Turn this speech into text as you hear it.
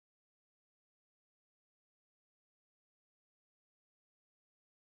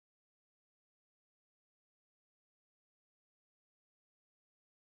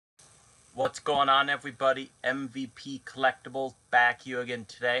What's going on, everybody? MVP Collectables back here again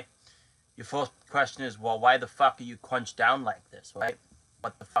today. Your first question is, well, why the fuck are you crunched down like this, right?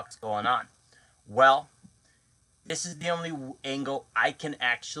 What the fuck's going on? Well, this is the only angle I can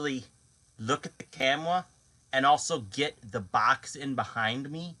actually look at the camera and also get the box in behind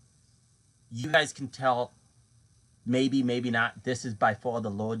me. You guys can tell, maybe not, this is by far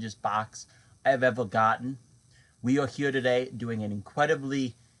the largest box I've ever gotten. We are here today doing an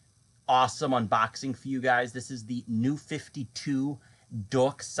incredibly awesome unboxing for you guys. This is the new 52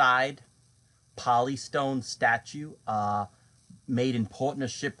 Darkseid Polystone Statue, made in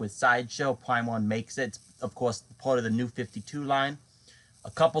partnership with SideShow. Prime One makes it. It's, of course, part of the new 52 line.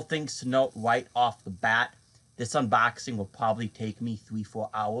 A couple things to note right off the bat. This unboxing will probably take me 3-4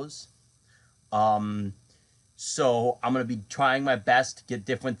 hours. So I'm going to be trying my best to get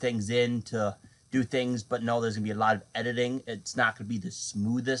different things in, to do things, but no, there's going to be a lot of editing. It's not going to be the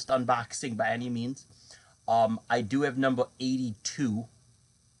smoothest unboxing by any means. I do have number 82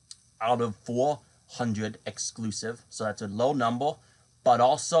 out of 400 exclusive, so that's a low number, but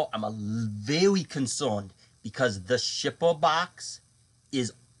also I'm very concerned because the shipper box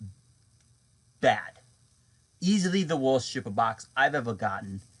is bad. Easily the worst shipper box I've ever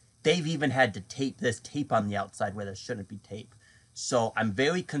gotten. They've even had to tape this tape on the outside where there shouldn't be tape. So I'm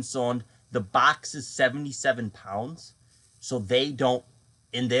very concerned. The box is 77 pounds, so they don't,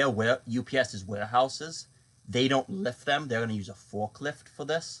 in their UPS's warehouses, they don't lift them. They're going to use a forklift for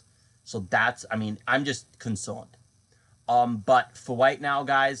this. So that's, I mean, I'm just concerned. But for right now,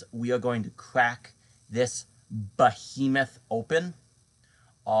 guys, we are going to crack this behemoth open.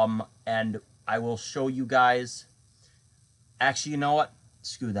 And I will show you guys. Actually, you know what?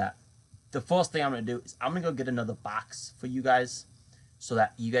 Screw that. The first thing I'm going to do is I'm going to go get another box for you guys, so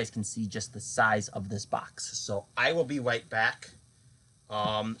that you guys can see just the size of this box. So I will be right back.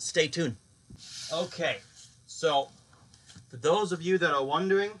 Stay tuned. Okay, so for those of you that are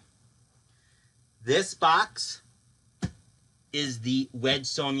wondering, this box is the Red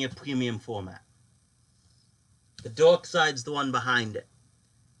Sonja premium format. The Darkseid's the one behind it.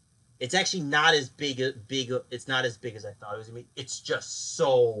 It's actually not as big. It's not as big as I thought it was gonna be. It's just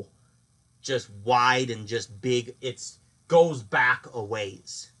so, wide and just big. It's goes back a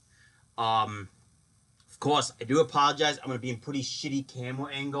ways. Of course, I do apologize. I'm going to be in pretty shitty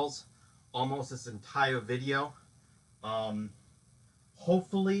camera angles almost this entire video.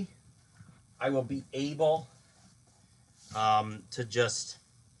 Hopefully, I will be able to just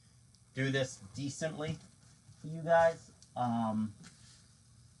do this decently for you guys.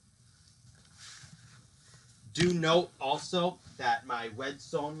 Do note also that my Red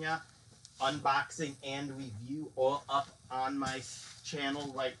Sonja unboxing and review are up on my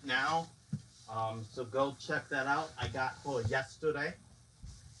channel right now, so go check that out. I got for yesterday,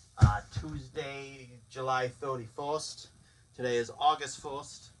 Tuesday, July 31st. Today is August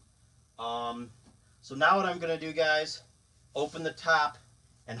 1st. So now what I'm gonna do, guys, open the top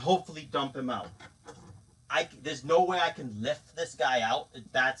and hopefully dump him out. There's no way I can lift this guy out.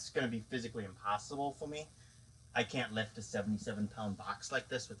 That's gonna be physically impossible for me. I can't lift a 77-pound box like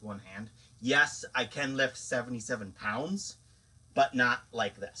this with one hand. Yes, I can lift 77 pounds, but not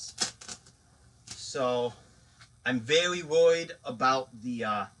like this. So I'm very worried about the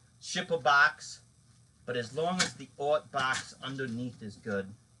shipper box, but as long as the art box underneath is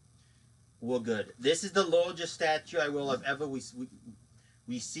good, we're good. This is the largest statue I will have ever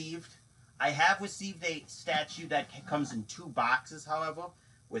received. I have received a statue that comes in 2 boxes, however,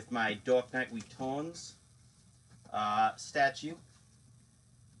 with my Dark Knight Returns statue,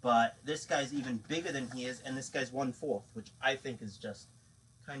 but this guy's even bigger than he is, and this guy's 1/4, which I think is just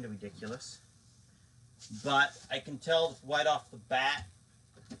kind of ridiculous. But I can tell right off the bat,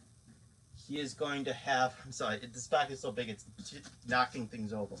 he is going to have, I'm sorry, this back is so big it's knocking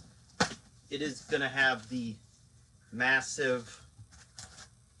things over. It is going to have the massive,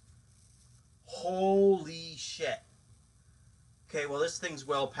 holy shit. Okay, well, this thing's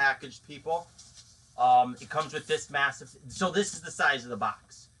well packaged, people. It comes with this massive, so this is the size of the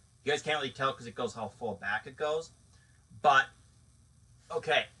box. You guys can't really tell because it goes how far back it goes. But,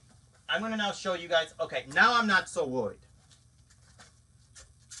 okay, I'm going to now show you guys, okay, now I'm not so worried.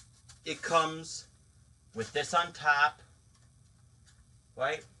 It comes with this on top,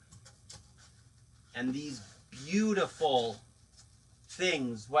 right? And these beautiful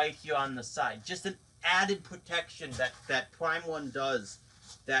things right here on the side. Just an added protection that Prime One does.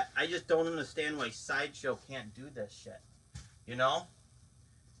 That I just don't understand why SideShow can't do this shit. You know?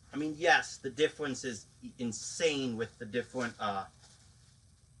 I mean, yes, the difference is insane with the different,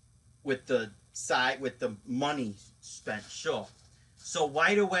 with the money spent, sure. So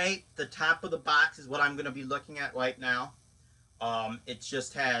right away, the top of the box is what I'm going to be looking at right now. It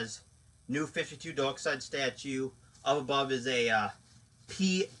just has New 52 Darkseid Statue. Up above is a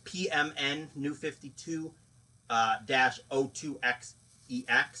PMN New 52 dash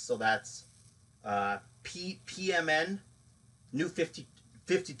 02XEX. So that's PMN New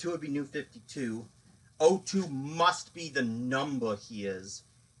 52 would be New 52. 02 must be the number he is.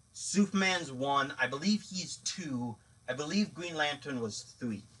 Superman's 1. I believe he's 2. I believe Green Lantern was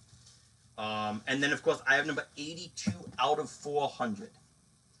 3. And then, of course, I have number 82 out of 400.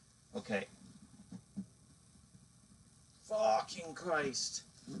 Okay. Fucking Christ.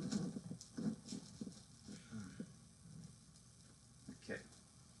 Okay.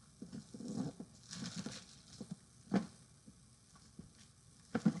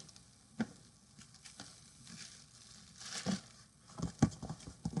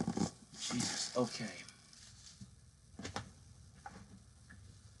 Jesus. Okay.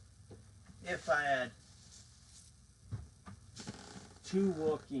 If I had 2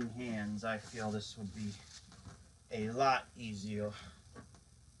 working hands, I feel this would be a lot easier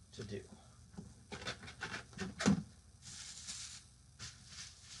to do.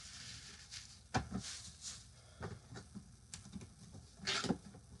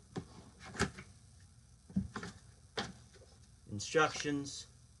 Instructions.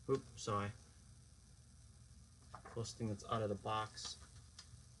 Oops, sorry. First thing that's out of the box.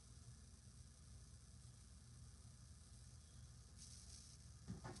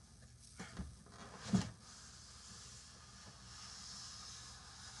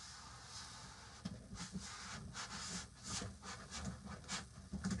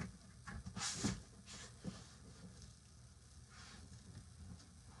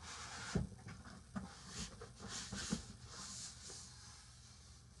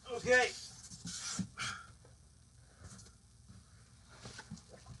 Okay.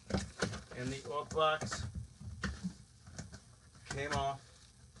 And the oil box came off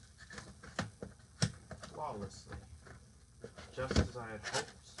flawlessly, just as I had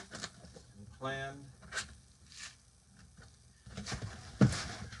hoped and planned.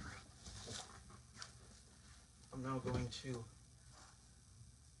 I'm now going to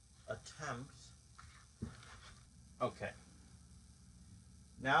attempt. Okay.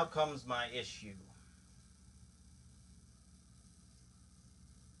 Now comes my issue.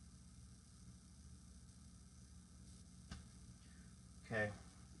 Okay.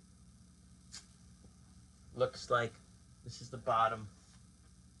 Looks like this is the bottom.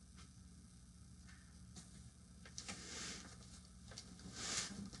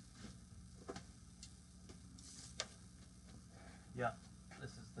 Yeah,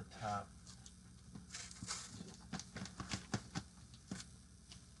 this is the top.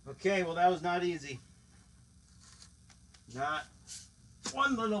 Okay, well that was not easy. Not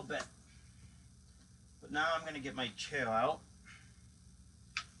one little bit. But now I'm going to get my chair out.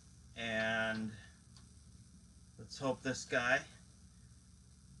 And let's hope this guy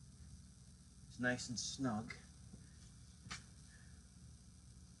is nice and snug.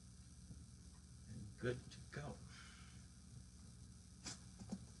 And good to go.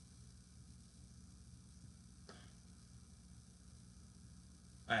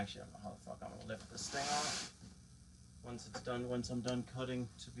 Actually, I don't know how the fuck I'm going to lift this thing off. Once it's done, once I'm done cutting,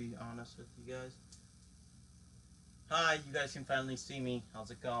 to be honest with you guys. Hi, you guys can finally see me. How's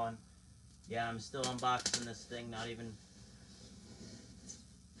it going? Yeah, I'm still unboxing this thing, not even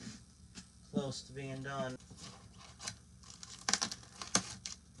close to being done.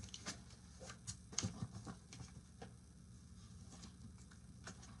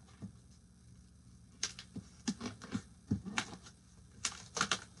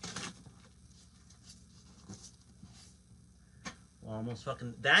 Almost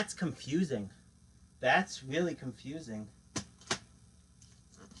fucking, that's confusing. That's really confusing.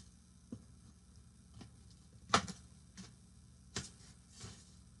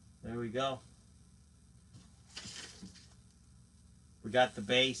 There we go. We got the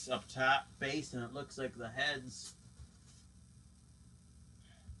base up top, base, and it looks like the heads.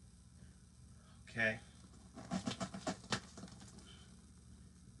 Okay.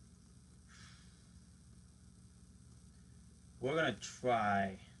 We're gonna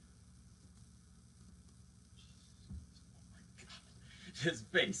try. Oh my god. This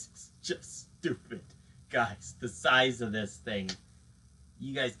base is just stupid. Guys, the size of this thing.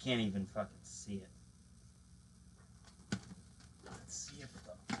 You guys can't even fucking see it. Let's see if the...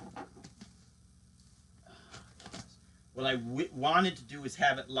 What I wanted to do is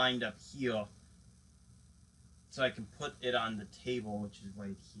have it lined up here so I can put it on the table, which is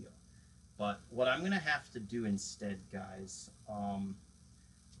right here. But what I'm going to have to do instead, guys, I'm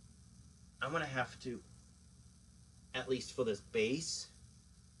going to have to, at least for this base,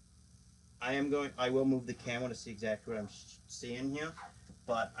 I will move the camera to see exactly what I'm seeing here,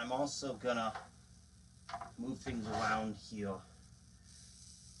 but I'm also going to move things around here.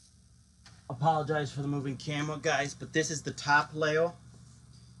 Apologize for the moving camera, guys, but this is the top layer.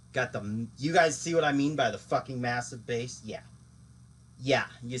 Got the, you guys see what I mean by the fucking massive base? Yeah. Yeah,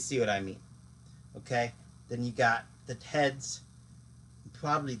 you see what I mean. Okay? Then you got the heads,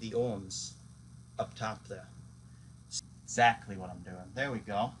 probably the arms up top there. Exactly what I'm doing. There we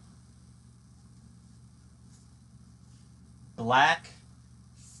go. Black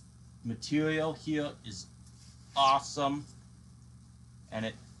material here is awesome. And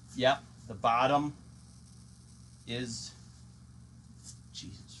it, yep, the bottom is,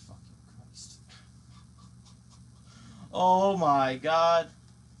 Jesus fucking Christ. Oh my God.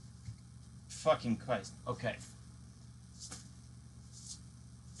 Fucking Christ. Okay.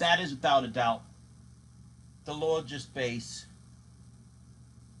 That is without a doubt the largest base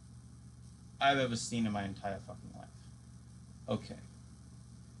I've ever seen in my entire fucking life. Okay.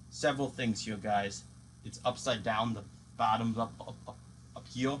 Several things here, guys. It's upside down, the bottom's up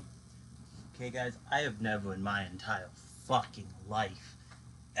here. Okay, guys, I have never in my entire fucking life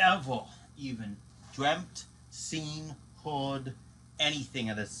ever even dreamt, seen, heard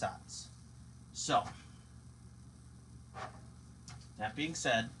anything of this size. So, that being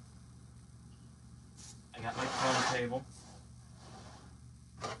said, I got my corner table.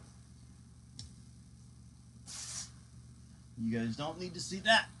 You guys don't need to see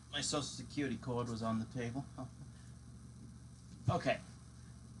that. My social security card was on the table. Okay.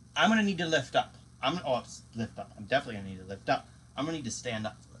 I'm going to need to lift up. Lift up. I'm definitely going to need to lift up. I'm going to need to stand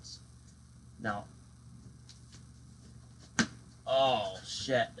up for this. Now. Oh,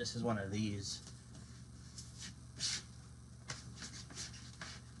 shit. This is one of these.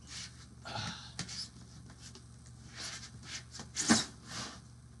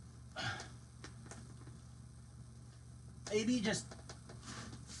 Maybe just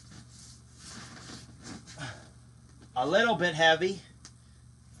a little bit heavy.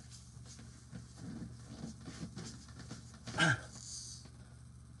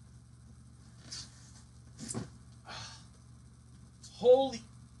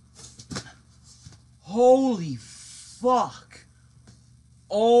 Holy fuck.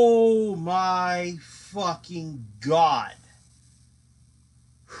 Oh my fucking God.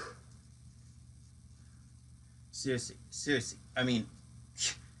 Seriously, I mean,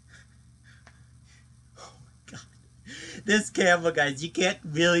 oh my God. This camera, guys, you can't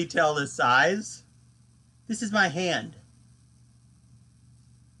really tell the size. This is my hand.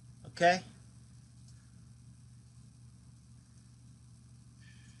 Okay?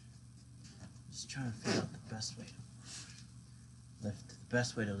 Just trying to figure out the best way to lift. The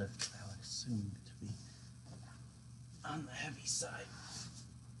best way to lift, I would assume to be on the heavy side.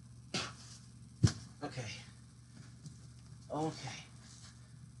 Okay. Okay.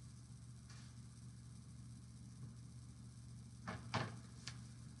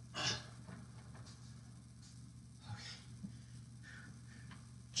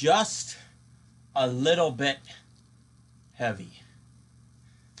 Just a little bit heavy.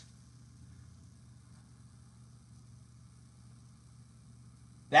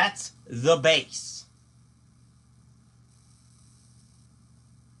 That's the base.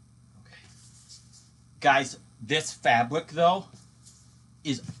 Okay. Guys, this fabric, though,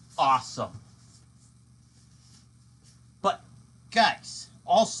 is awesome. But, guys,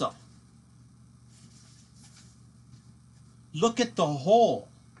 also, look at the hole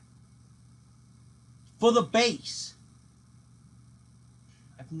for the base.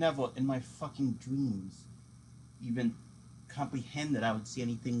 I've never, in my fucking dreams, even comprehend that I would see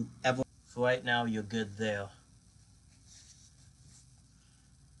anything ever. For right now, you're good there.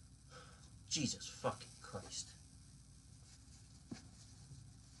 Jesus fucking Christ.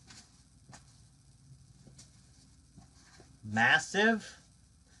 Massive?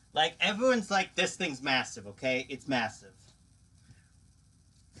 Like, everyone's like, this thing's massive, okay? It's massive.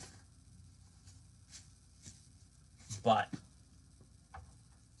 But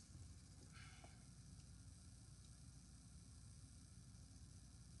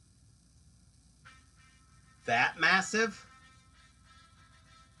that massive?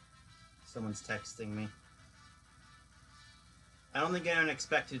 Someone's texting me. I don't think anyone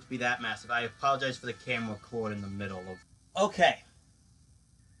expected it to be that massive. I apologize for the camera cord in the middle of... Okay.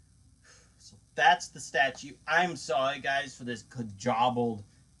 So that's the statue. I'm sorry, guys, for this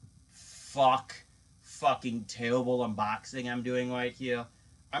fucking terrible unboxing I'm doing right here.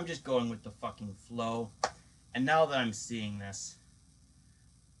 I'm just going with the fucking flow. And now that I'm seeing this,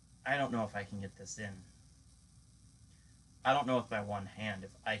 I don't know if I can get this in. I don't know if by one hand, if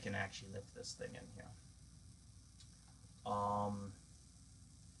I can actually lift this thing in here.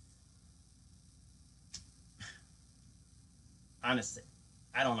 Honestly,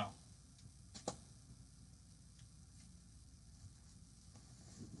 I don't know.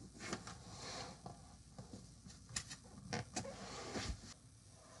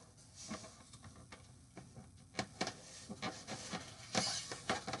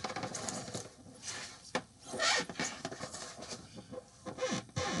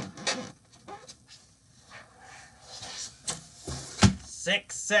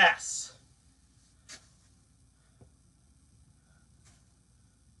 Success!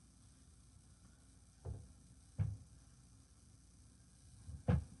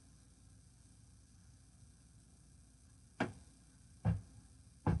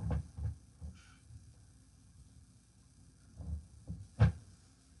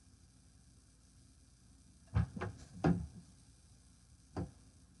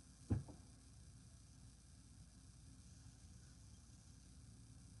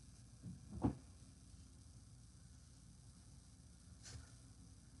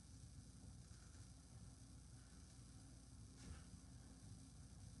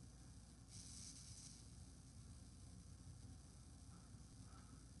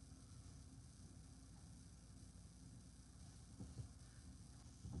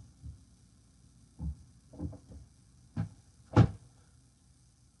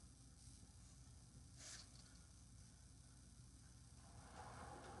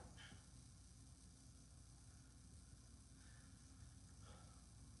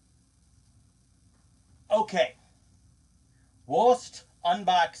 Okay. Worst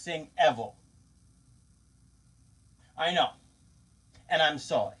unboxing ever. I know. And I'm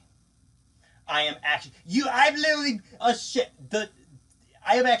sorry. I am actually... I'm literally... Oh, shit.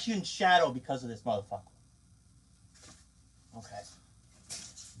 I am actually in shadow because of this motherfucker. Okay.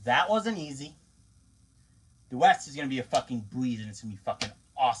 That wasn't easy. The West is going to be a fucking breeze and it's going to be fucking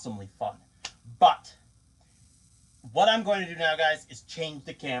awesomely fun. But... what I'm going to do now, guys, is change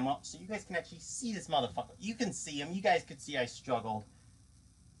the camera so you guys can actually see this motherfucker. You can see him. You guys could see I struggled.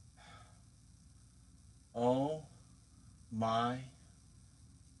 Oh my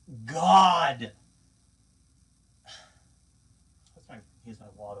God. Here's my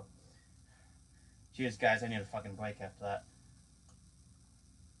water. Cheers, guys. I need a fucking break after that.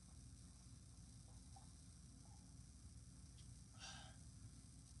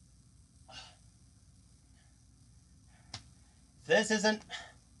 This isn't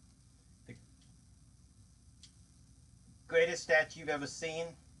the greatest statue you've ever seen.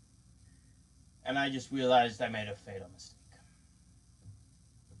 And I just realized I made a fatal mistake.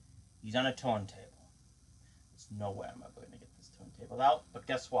 He's on a turntable. There's no way I'm ever going to get this turntable out. But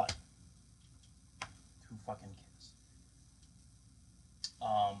guess what? Who fucking cares?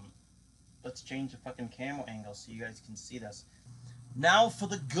 Let's change the fucking camera angle so you guys can see this. Now for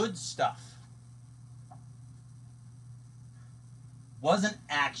the good stuff. Wasn't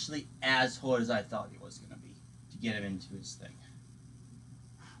actually as hard as I thought it was going to be to get him into his thing.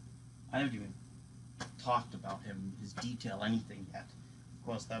 I haven't even talked about him, his detail, anything yet. Of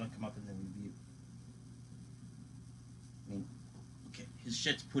course, that'll come up in the review. I mean, okay, his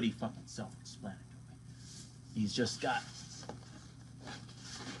shit's pretty fucking self-explanatory. He's just got...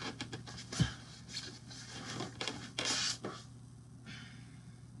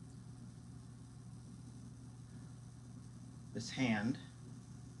 this hand,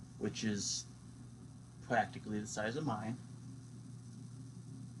 which is practically the size of mine.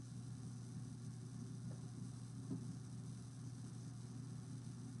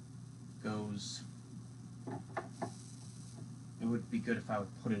 Goes... it would be good if I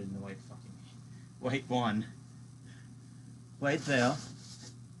would put it in the right fucking... right one. Right there.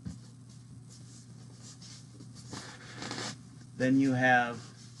 Then you have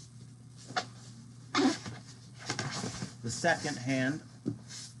the second hand, which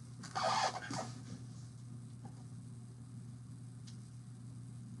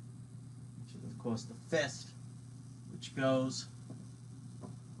is of course the fist, which goes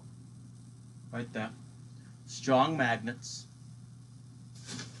right there. Strong magnets.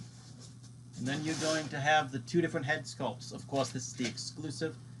 And then you're going to have the two different head sculpts. Of course, this is the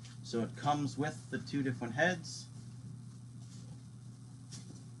exclusive, so it comes with the two different heads.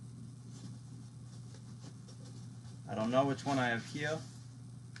 I don't know which one I have here.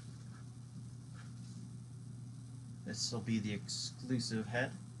 This will be the exclusive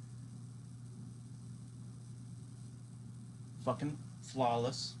head. Fucking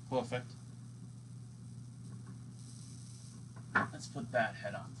flawless, perfect. Let's put that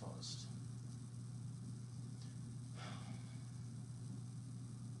head on first.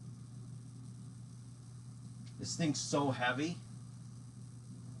 This thing's so heavy,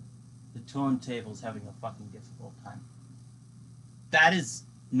 the turntable's having a fucking difficult time. That is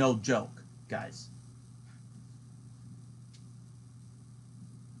no joke, guys.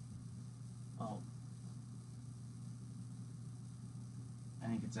 Oh. I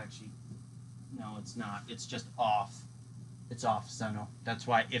think it's actually... No, it's not. It's just off. It's off center. That's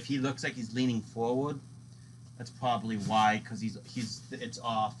why, if he looks like he's leaning forward, that's probably why, because it's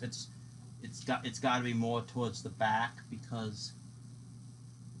off. It's got to be more towards the back, because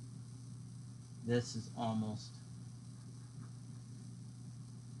this is almost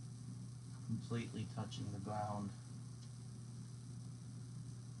completely touching the ground.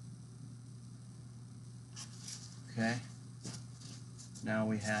 Okay. Now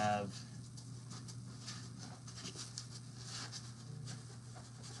we have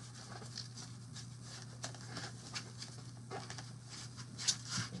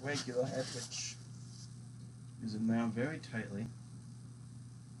the regular head, which is in there very tightly.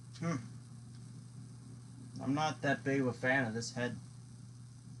 I'm not that big of a fan of this head,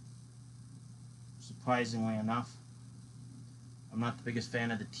 surprisingly enough. I'm not the biggest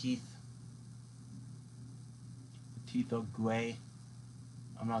fan of the teeth. The teeth are gray.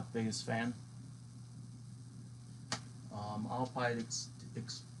 I'm not the biggest fan. I'll probably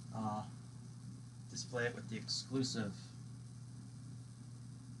display it with the exclusive,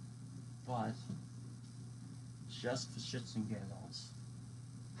 but just for shits and giggles.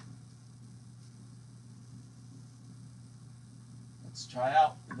 Let's try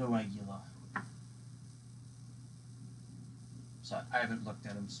out the regular. So I haven't looked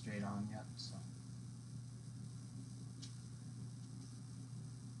at him straight on yet, so.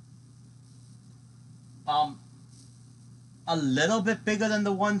 A little bit bigger than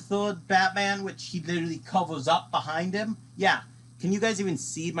the 1/3 Batman, which he literally covers up behind him. Yeah. Can you guys even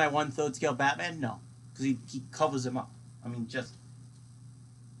see my 1/3 scale Batman? No. Because he covers him up. I mean, just...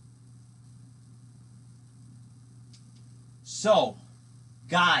 So,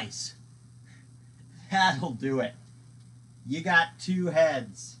 guys, that'll do it. You got two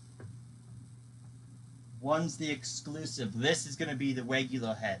heads. One's the exclusive. This is going to be the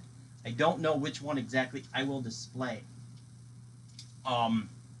regular head. I don't know which one exactly I will display.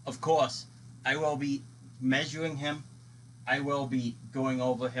 Of course, I will be measuring him. I will be going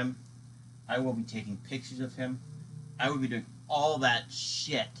over him. I will be taking pictures of him. I will be doing all that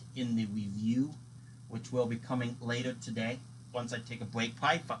shit in the review, which will be coming later today. Once I take a break,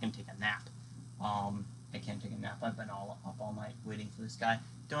 probably fucking take a nap. I can't take a nap. I've been up all night waiting for this guy.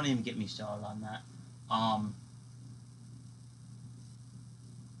 Don't even get me started on that.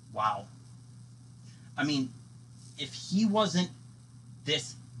 Wow. I mean, if he wasn't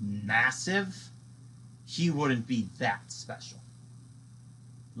this massive, he wouldn't be that special.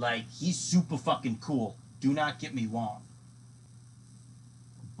 Like, he's super fucking cool. Do not get me wrong.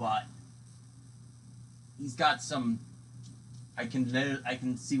 But he's got some... I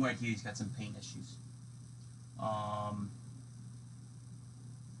can see right here he's got some paint issues.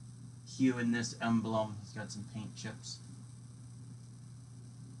 Here in this emblem, he's got some paint chips.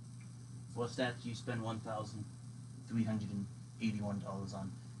 For a statue you spend $1,381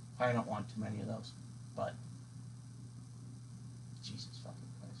 on. Probably don't want too many of those, but Jesus fucking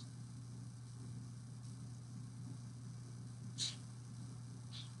Christ.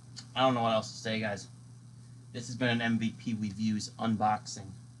 I don't know what else to say, guys. This has been an MVP Reviews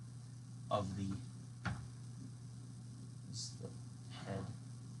unboxing of the head.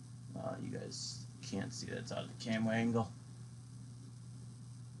 You guys can't see that, it's out of the camera angle.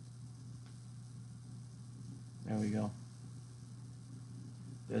 There we go.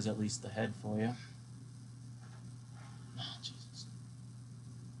 There's at least the head for you. Oh, Jesus.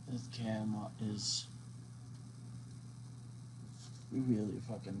 This camera is really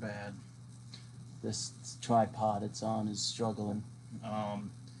fucking bad. This tripod it's on is struggling.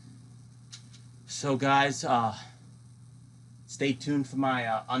 So guys, stay tuned for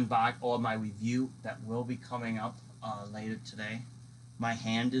my unbox or my review that will be coming up later today. My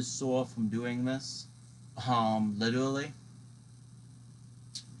hand is sore from doing this, literally.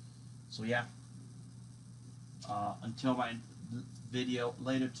 So yeah, until my video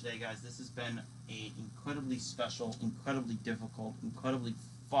later today, guys, this has been a incredibly special, incredibly difficult, incredibly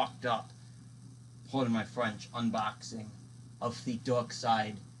fucked up, pardon my French, unboxing of the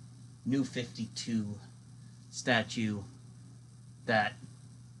Darkseid New 52 statue that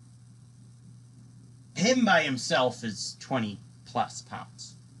him by himself is $20+ plus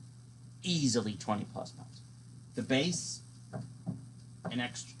pounds. Easily 20 plus pounds. The base, an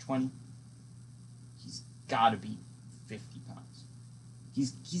extra 20. He's got to be 50 pounds.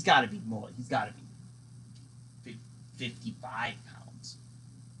 He's got to be more. He's got to be 55 pounds,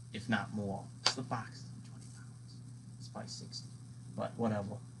 if not more. The box is 20 pounds. It's probably 60, but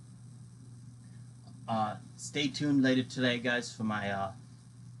whatever. Stay tuned later today, guys, for my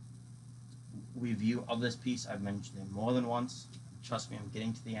review of this piece. I've mentioned it more than once. Trust me, I'm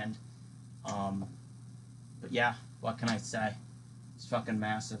getting to the end. But yeah, what can I say? He's fucking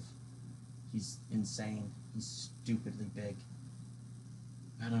massive. He's insane. He's stupidly big.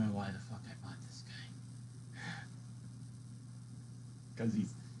 I don't know why the fuck I bought this guy. Because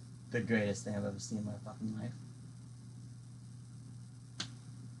he's the greatest thing I've ever seen in my fucking life.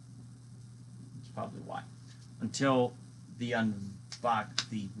 That's probably why. Until the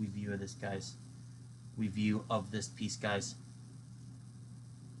review of this, guys. Review of this piece, guys.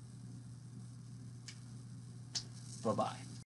 Bye-bye.